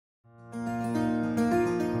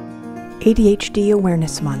ADHD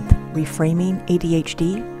Awareness Month, Reframing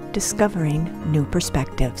ADHD, Discovering New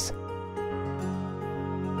Perspectives.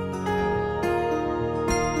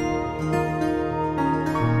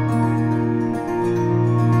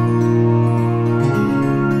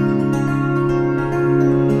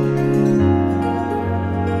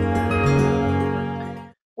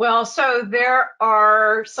 Well, so there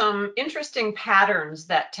are some interesting patterns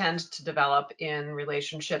that tend to develop in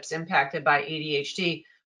relationships impacted by ADHD,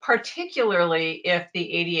 particularly if the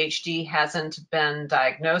ADHD hasn't been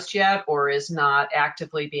diagnosed yet or is not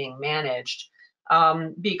actively being managed,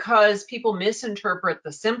 because people misinterpret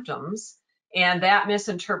the symptoms. And that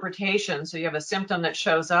misinterpretation, so you have a symptom that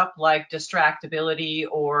shows up like distractibility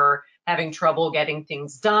or having trouble getting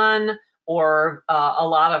things done or a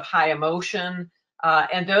lot of high emotion.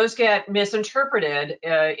 And those get misinterpreted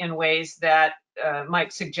in ways that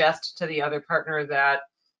might suggest to the other partner that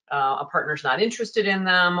a partner's not interested in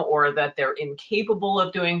them, or that they're incapable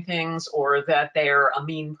of doing things, or that they're a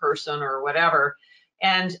mean person or whatever.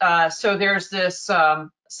 And so there's this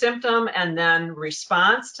symptom and then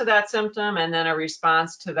response to that symptom and then a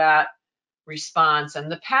response to that response.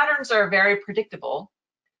 And the patterns are very predictable.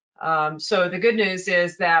 So the good news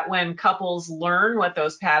is that when couples learn what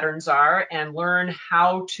those patterns are and learn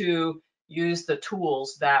how to use the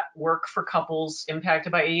tools that work for couples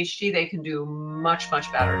impacted by ADHD, they can do much, much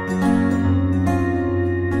better.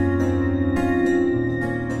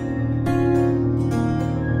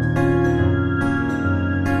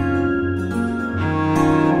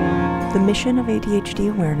 The mission of ADHD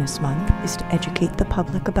Awareness Month is to educate the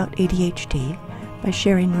public about ADHD by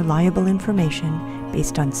sharing reliable information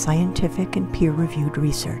based on scientific and peer-reviewed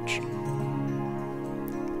research.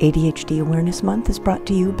 ADHD Awareness Month is brought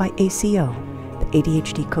to you by ACO, the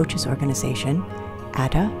ADHD Coaches Organization,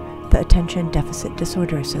 ADA, the Attention Deficit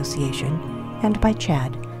Disorder Association, and by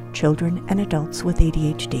CHADD, Children and Adults with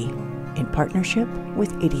ADHD, in partnership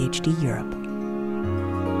with ADHD Europe.